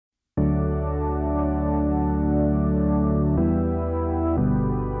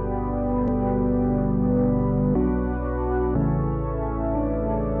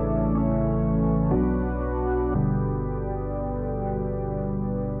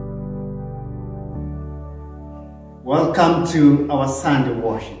Welcome to our Sunday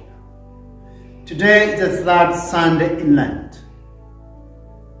worship. Today is the third Sunday in Lent,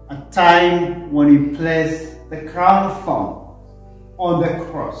 a time when we place the crown of thorns on the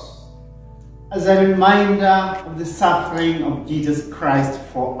cross as a reminder of the suffering of Jesus Christ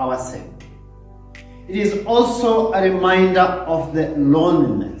for our sake. It is also a reminder of the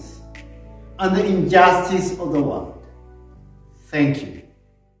loneliness and the injustice of the world. Thank you.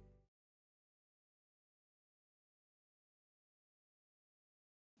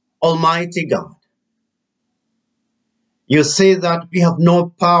 Almighty God, you say that we have no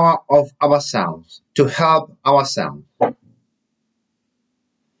power of ourselves to help ourselves.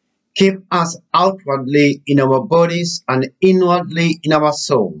 Keep us outwardly in our bodies and inwardly in our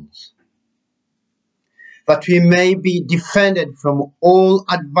souls, that we may be defended from all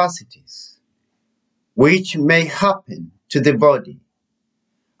adversities which may happen to the body,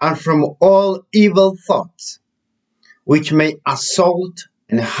 and from all evil thoughts which may assault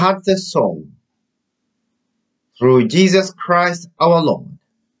and hurt the soul. Through Jesus Christ our Lord.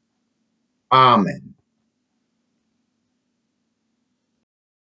 Amen.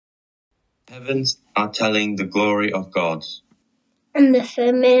 Heavens are telling the glory of God, and the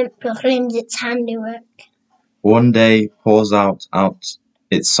firmament proclaims its handiwork. One day pours out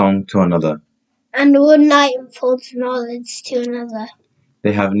its song to another, and one night unfolds knowledge to another.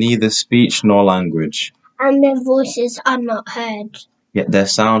 They have neither speech nor language, and their voices are not heard. Yet their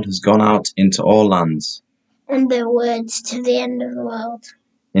sound has gone out into all lands, and their words to the end of the world.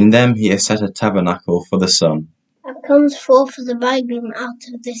 In them he has set a tabernacle for the sun. And comes forth the bridegroom out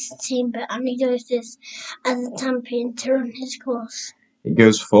of this chamber, and rejoices as a champion to run his course. It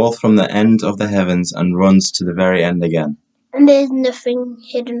goes forth from the end of the heavens and runs to the very end again. And there is nothing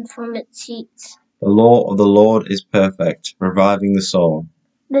hidden from its heat. The law of the Lord is perfect, reviving the soul.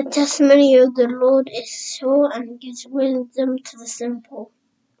 The testimony of the Lord is sure and gives wisdom to the simple.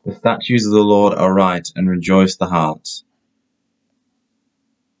 The statutes of the Lord are right and rejoice the heart.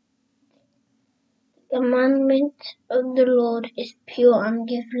 The commandment of the Lord is pure and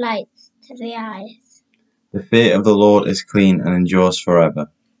gives light to the eyes. The fear of the Lord is clean and endures forever.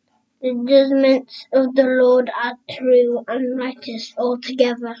 The judgments of the Lord are true and righteous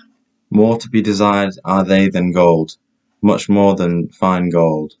altogether. More to be desired are they than gold, much more than fine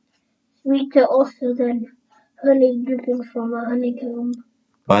gold. Sweeter also than honey dripping from a honeycomb.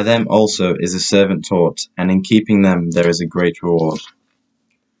 By them also is the servant taught, and in keeping them there is a great reward.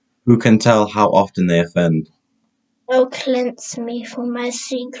 Who can tell how often they offend? O cleanse me from my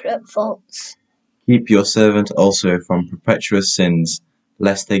secret faults. Keep your servant also from perpetuous sins,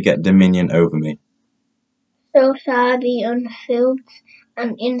 lest they get dominion over me. So shall I be unfilled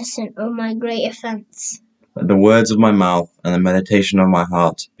and innocent of my great offence. Let the words of my mouth and the meditation of my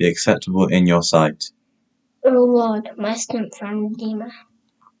heart be acceptable in your sight, O Lord, my strength and redeemer.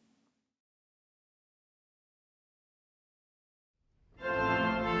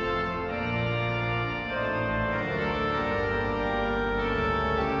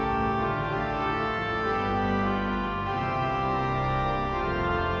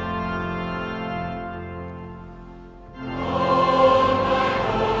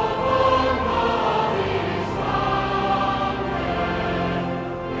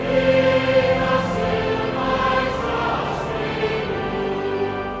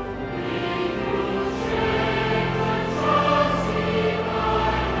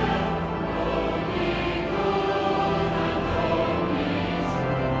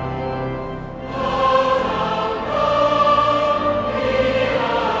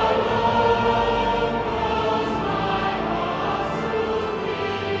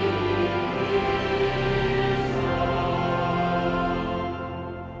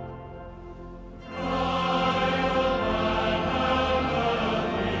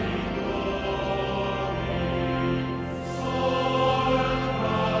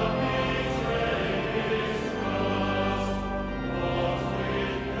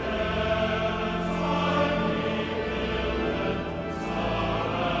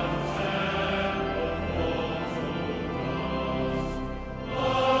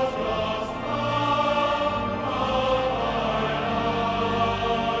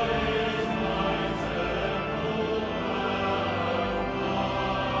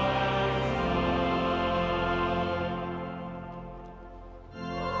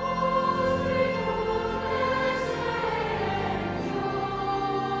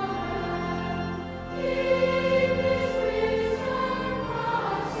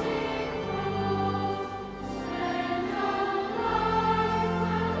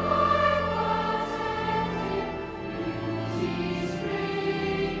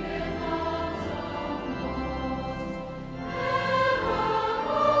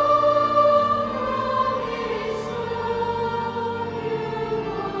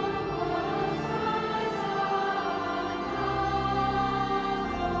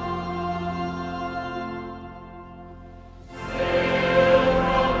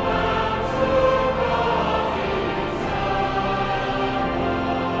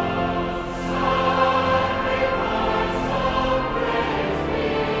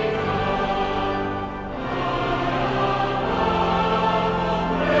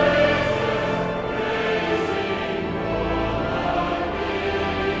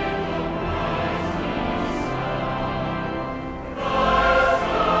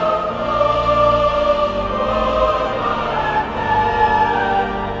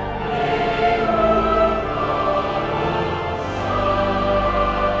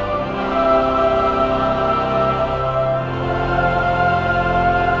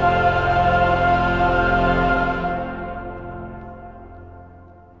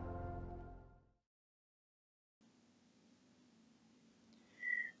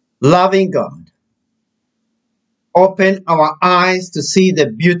 Loving God, open our eyes to see the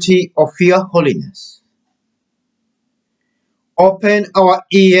beauty of your holiness. Open our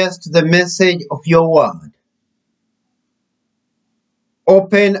ears to the message of your word.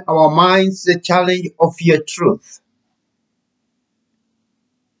 Open our minds to the challenge of your truth.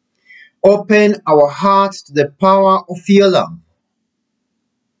 Open our hearts to the power of your love.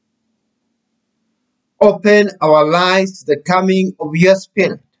 Open our lives to the coming of your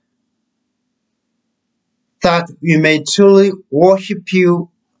Spirit, that we may truly worship you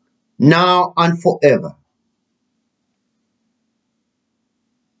now and forever.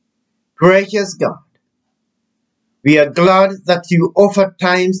 Gracious God, we are glad that you offer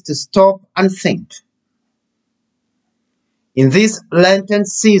times to stop and think. In this Lenten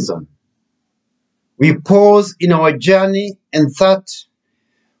season, we pause in our journey and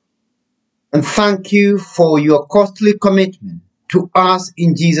thank you for your costly commitment to us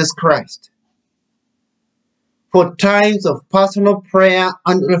in Jesus Christ. For times of personal prayer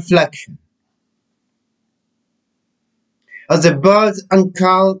and reflection, as the birds and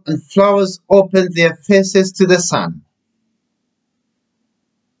cows and flowers open their faces to the sun.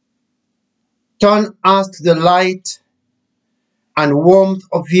 Turn us to the light and warmth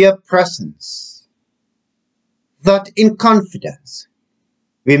of your presence, that in confidence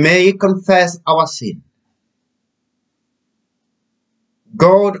we may confess our sin.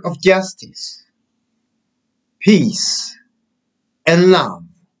 God of justice, peace, and love,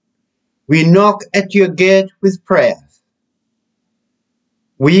 we knock at your gate with prayers.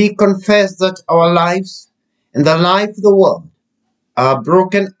 We confess that our lives and the life of the world are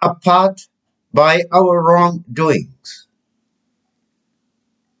broken apart by our wrongdoings.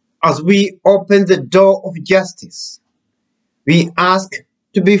 As we open the door of justice, we ask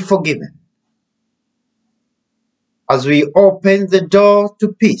to be forgiven. As we open the door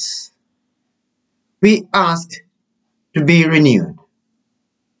to peace, we ask to be renewed.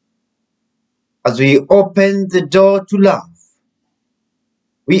 As we open the door to love,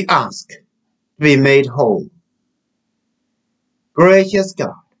 we ask to be made whole. Gracious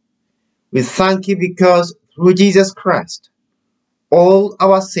God, we thank you because through Jesus Christ, all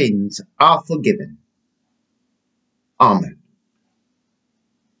our sins are forgiven. Amen.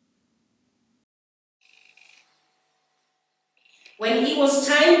 When it was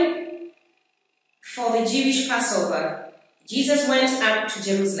time for the Jewish Passover, Jesus went up to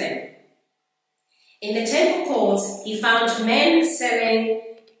Jerusalem. In the temple courts, he found men selling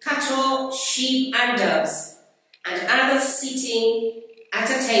cattle, sheep, and doves, and others sitting at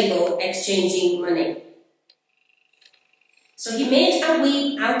a table exchanging money. So he made a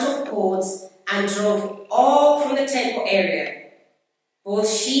whip out of cords and drove all from the temple area, both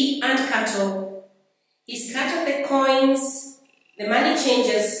sheep and cattle. He scattered the coins the money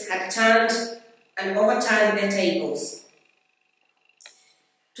changers had turned and overturned their tables.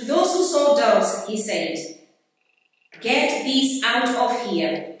 To those who sold doves, he said, "Get these out of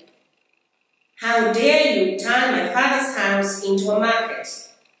here. How dare you turn my Father's house into a market?"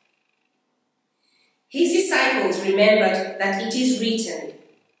 His disciples remembered that it is written,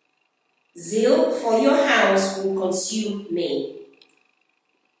 "Zeal for your house will consume me."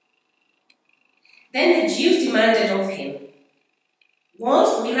 Then the Jews demanded of him,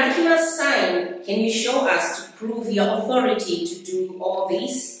 "What miraculous sign can you show us to prove your authority to do all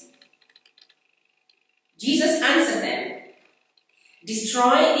this?" Jesus answered them,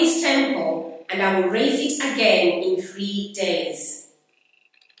 "Destroy this temple, and I will raise it again in 3 days."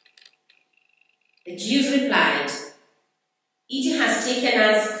 The Jews replied, "It has taken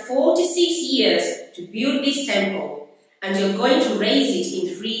us 46 years to build this temple, and you're going to raise it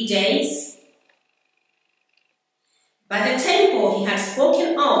in 3 days?" But the temple he had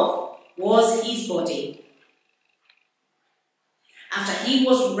spoken of was his body. After he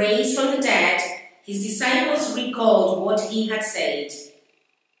was raised from the dead, his disciples recalled what he had said.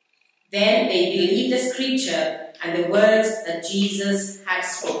 Then they believed the scripture and the words that Jesus had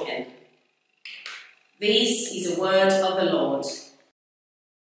spoken. This is the word of the Lord.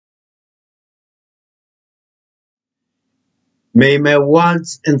 May my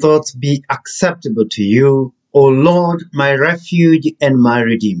words and thoughts be acceptable to you, O Lord, my refuge and my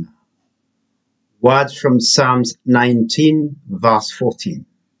redeemer. Words from Psalms 19, verse 14.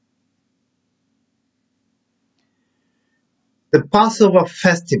 The Passover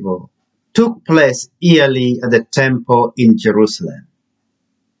festival took place yearly at the temple in Jerusalem.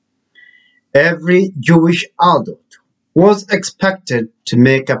 Every Jewish adult was expected to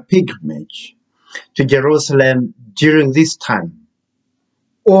make a pilgrimage to Jerusalem during this time,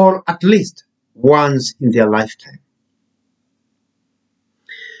 or at least once in their lifetime.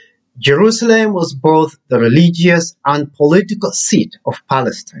 Jerusalem was both the religious and political seat of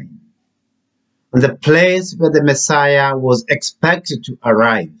Palestine, and the place where the Messiah was expected to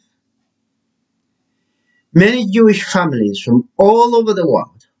arrive. Many Jewish families from all over the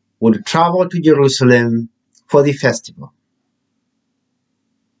world would travel to Jerusalem for the festival.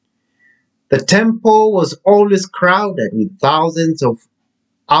 The temple was always crowded with thousands of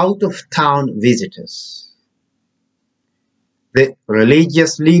out-of-town visitors. The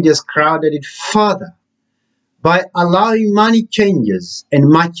religious leaders crowded it further by allowing money changers and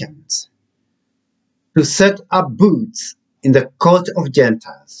merchants to set up booths in the court of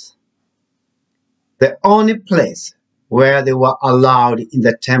Gentiles, the only place where they were allowed in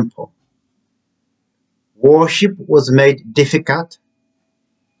the temple. Worship was made difficult,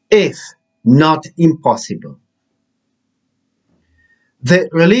 if not impossible. The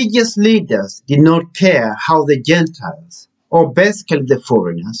religious leaders did not care how the Gentiles, or basically the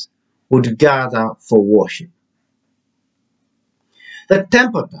foreigners, would gather for worship. The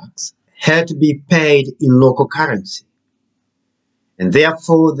temple tax had to be paid in local currency, and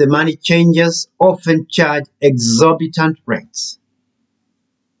therefore the money changers often charged exorbitant rates.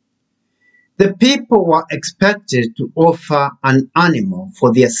 The people were expected to offer an animal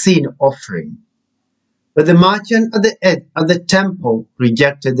for their sin offering, but the merchant at the temple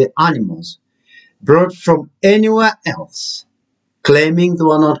rejected the animals brought from anywhere else, claiming they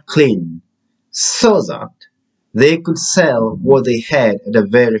were not clean, so that they could sell what they had at a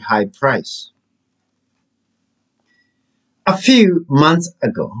very high price. A few months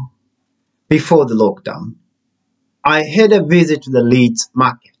ago, before the lockdown, I had a visit to the Leeds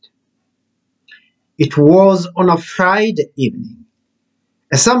market. It was on a Friday evening,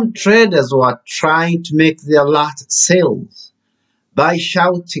 and some traders were trying to make their last sales by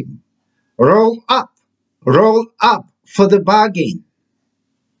shouting, roll up for the bargain."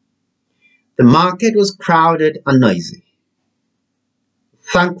 The market was crowded and noisy.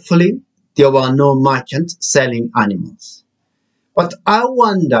 Thankfully, there were no merchants selling animals, but I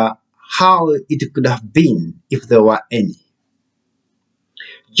wonder how it could have been if there were any.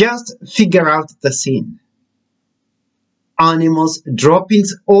 Just figure out the scene. Animals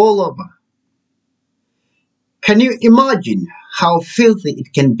droppings all over. Can you imagine how filthy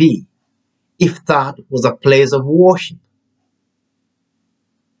it can be if that was a place of worship?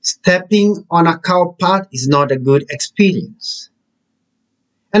 Stepping on a cow path is not a good experience,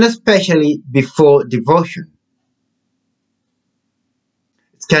 and especially before devotion.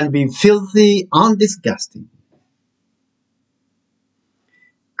 It can be filthy and disgusting.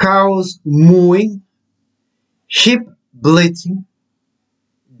 Cows mooing, sheep bleating,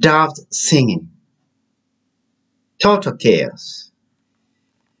 doves singing. Total chaos.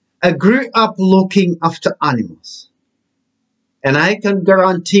 I grew up looking after animals, and I can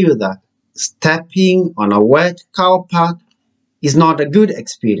guarantee you that stepping on a wet cow path is not a good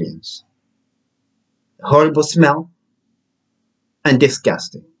experience. Horrible smell and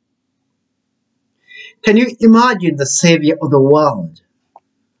disgusting. Can you imagine the Savior of the world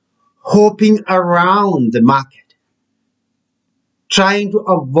hopping around the market, trying to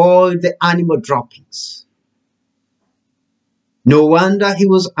avoid the animal droppings? No wonder he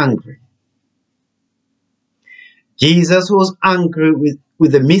was angry. Jesus was angry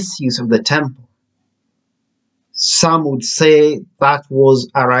with the misuse of the temple. Some would say that was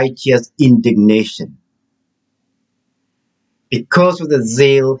a righteous indignation, because of the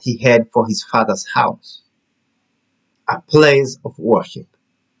zeal he had for his Father's house, a place of worship.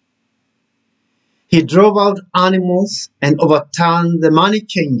 He drove out animals and overturned the money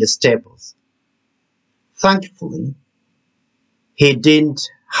changers' tables. Thankfully, he didn't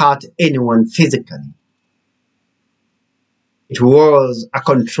hurt anyone physically. It was a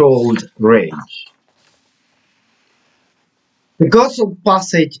controlled rage. The gospel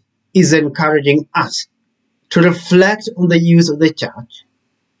passage is encouraging us to reflect on the use of the church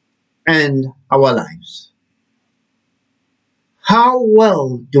and our lives. How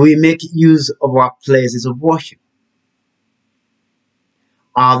well do we make use of our places of worship?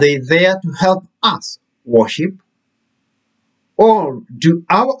 Are they there to help us worship? Or do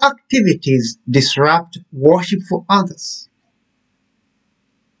our activities disrupt worship for others?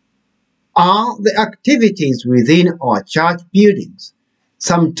 Are the activities within our church buildings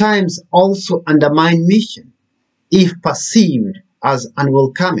sometimes also undermine mission if perceived as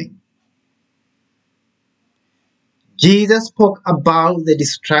unwelcoming? Jesus spoke about the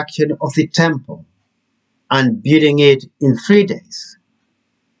destruction of the temple and building it in 3 days.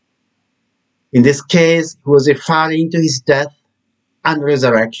 In this case, he was referring to his death and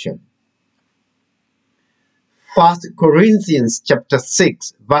resurrection. 1 Corinthians chapter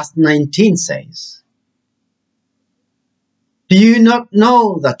 6 verse 19 says, "Do you not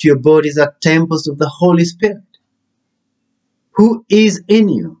know that your bodies are temples of the Holy Spirit, who is in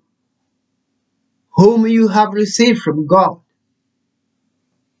you, whom you have received from God?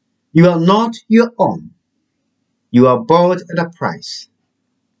 You are not your own. You are bought at a price.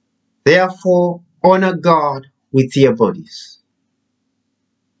 Therefore, honor God with your bodies."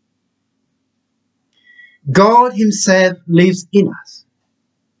 God Himself lives in us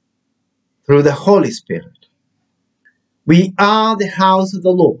through the Holy Spirit. We are the house of the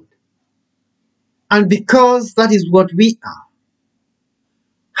Lord. And because that is what we are,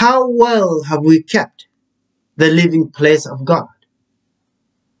 how well have we kept the living place of God?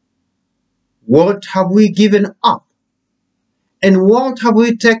 What have we given up? And what have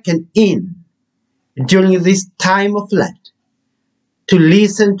we taken in during this time of Lent to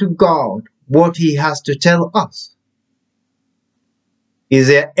listen to God, what He has to tell us? Is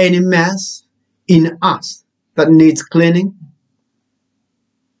there any mess in us that needs cleaning?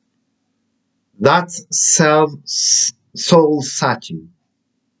 That's soul searching.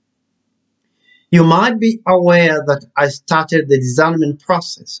 You might be aware that I started the discernment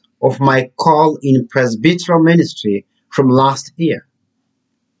process of my call in presbyteral ministry from last year.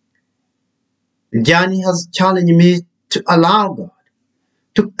 The journey has challenged me to allow God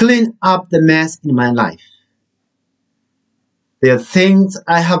to clean up the mess in my life. There are things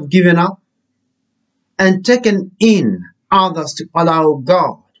I have given up and taken in others to allow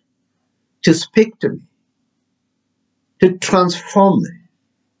God to speak to me, to transform me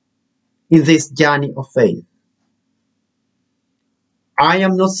in this journey of faith. I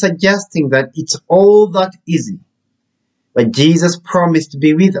am not suggesting that it's all that easy, but Jesus promised to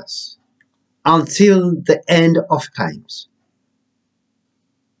be with us until the end of times.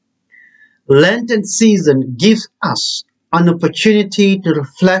 Lenten season gives us an opportunity to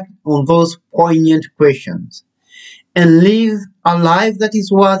reflect on those poignant questions and live a life that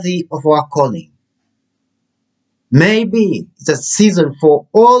is worthy of our calling. Maybe it's a season for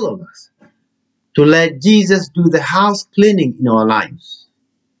all of us to let Jesus do the house cleaning in our lives.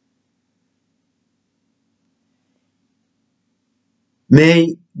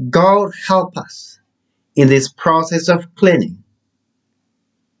 May God help us in this process of cleaning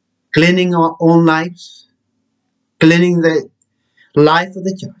our own lives, cleaning the life of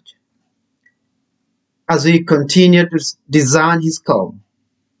the church, as we continue to discern His call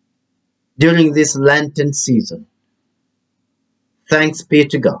during this Lenten season. Thanks be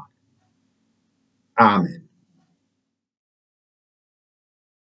to God. Amen.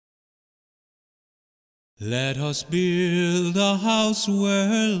 Let us build a house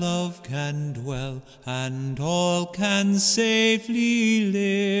where love can dwell and all can safely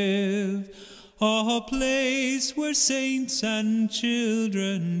live. A place where saints and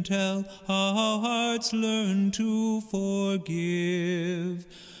children tell how hearts learn to forgive.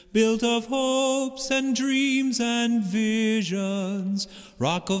 Built of hopes and dreams and visions,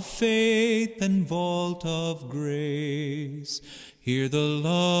 rock of faith and vault of grace. Here the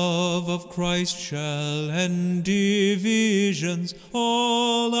love of Christ shall end divisions.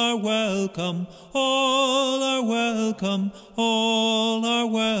 All are welcome, all are welcome, all are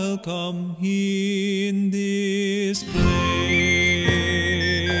welcome in this place.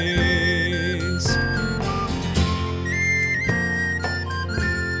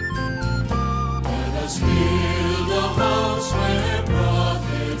 Let us build a house where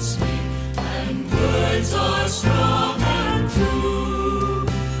prophets speak and words are strong and true.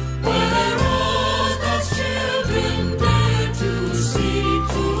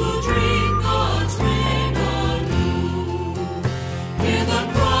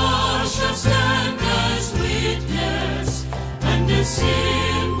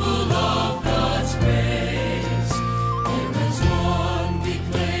 Symbol of God's grace. Here is one we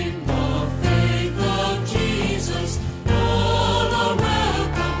claim the faith of Jesus. All are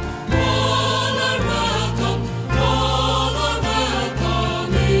welcome, all are welcome, all are welcome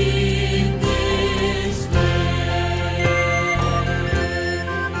in this place.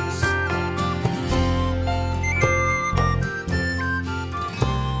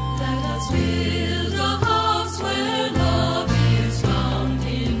 Let us build a house where love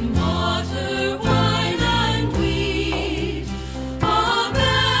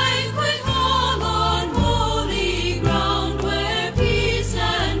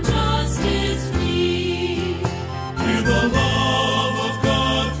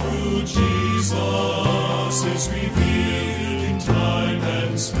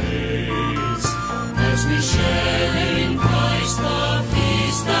share in Christ the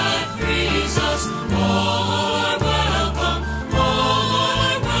feast that frees us all.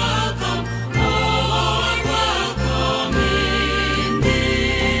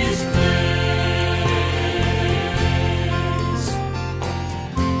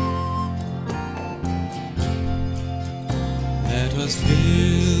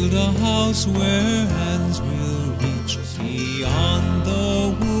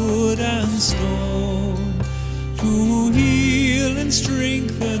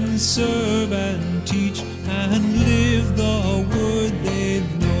 serve and teach and live the word they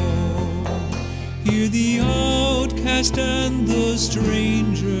know. Here the outcast and the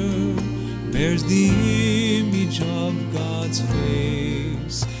stranger bears the image of God's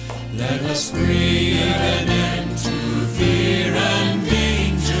face. Let us pray an end to fear and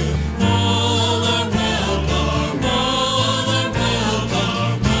danger. All are welcome, all are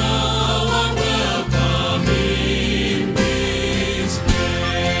welcome, all are welcome in this place.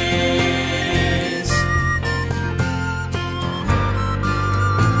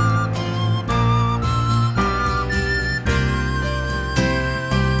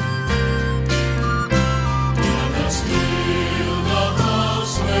 Let us fill the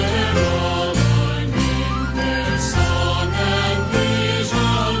house where all are named, their song and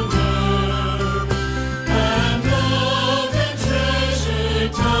vision word, and love and treasure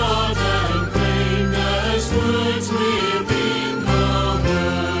taught and claimed as words within the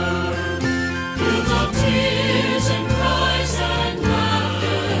word. Filled of tears and cries and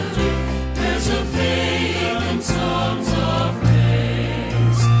laughter, there's a faith and songs of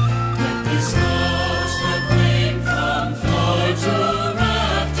praise. Let this house proclaim from floor to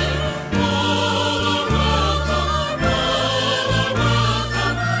rafter, all are welcome, all are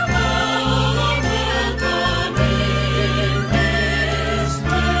welcome, all are welcome in this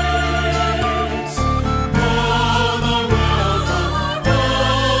place. All are welcome, all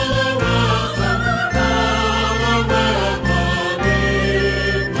are welcome, all are welcome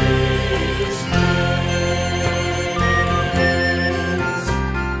in this place.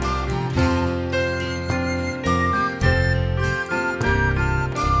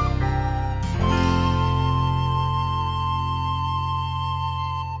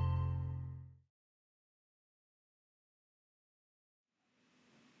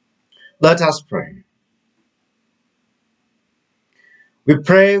 Let us pray. We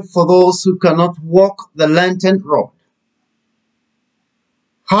pray for those who cannot walk the Lenten road.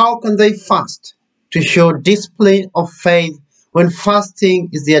 How can they fast to show discipline of faith when fasting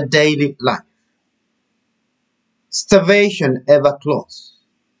is their daily life? Starvation ever close,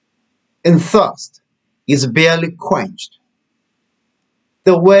 and thirst is barely quenched.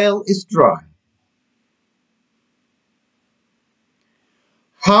 The well is dry.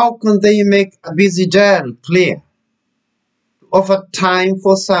 How can they make a busy diary clear to offer time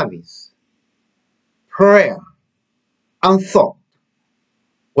for service, prayer, and thought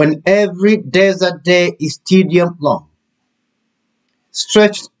when every desert day is tedium long,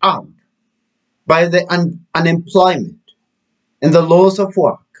 stretched out by the unemployment and the loss of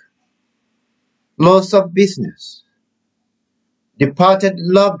work, loss of business, departed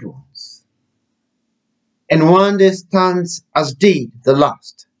loved ones, and one day stands as did the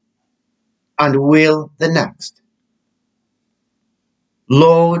last, and will the next.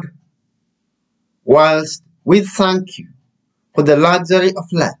 Lord, whilst we thank you for the luxury of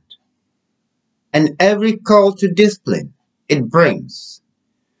Lent and every call to discipline it brings,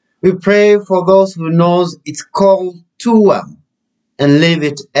 we pray for those who knows its call too well and live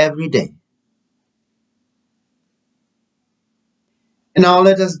it every day. And now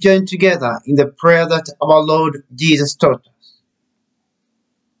let us join together in the prayer that our Lord Jesus taught us.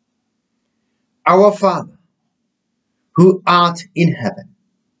 Our Father, who art in heaven,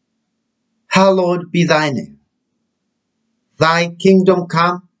 hallowed be thy name. Thy kingdom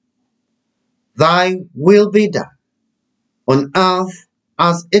come, thy will be done, on earth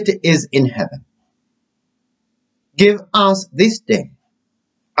as it is in heaven. Give us this day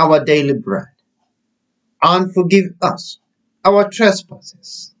our daily bread, and forgive us our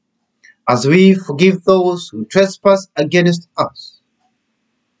trespasses, as we forgive those who trespass against us.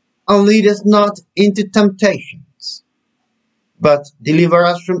 And lead us not into temptations, but deliver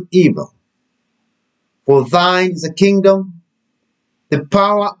us from evil. For thine is the kingdom, the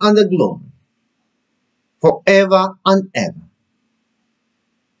power, and the glory, forever and ever.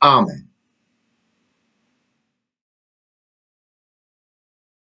 Amen.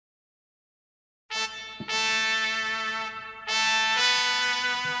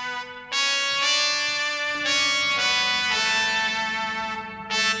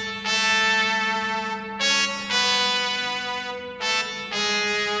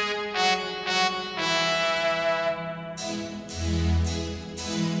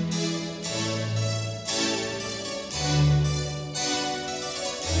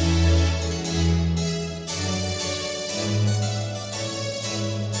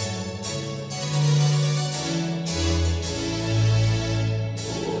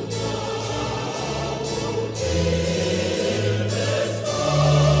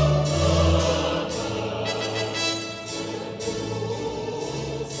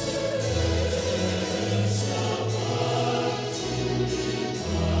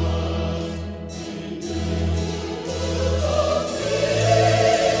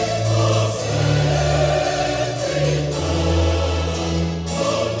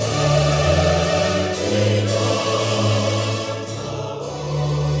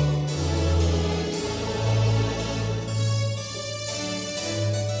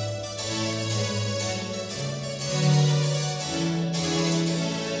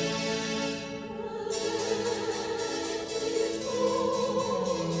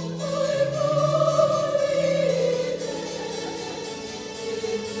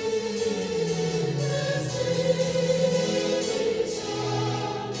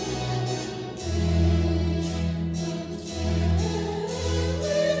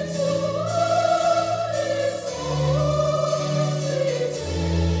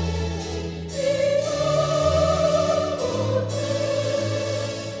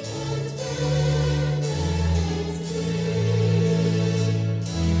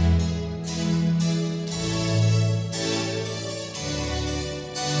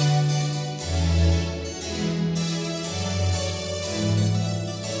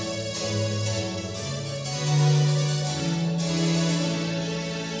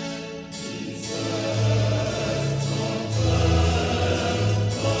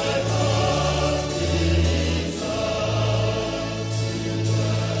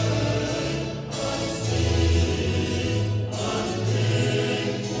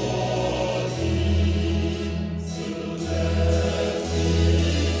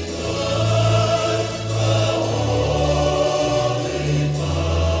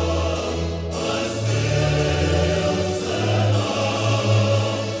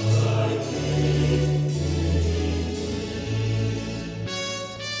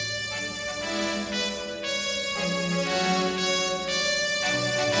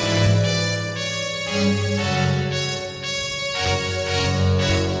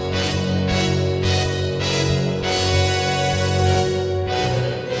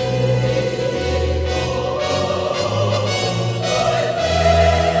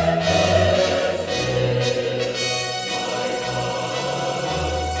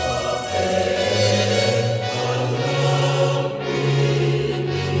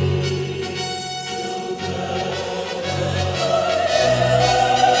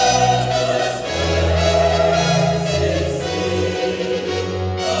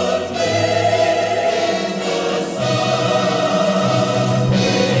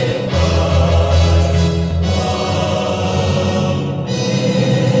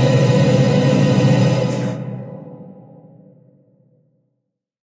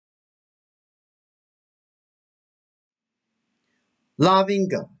 Loving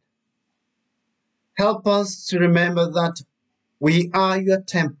God, help us to remember that we are your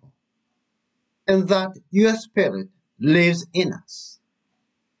temple and that your Spirit lives in us.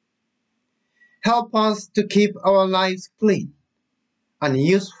 Help us to keep our lives clean and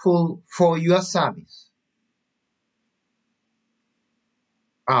useful for your service.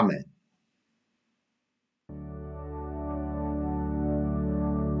 Amen.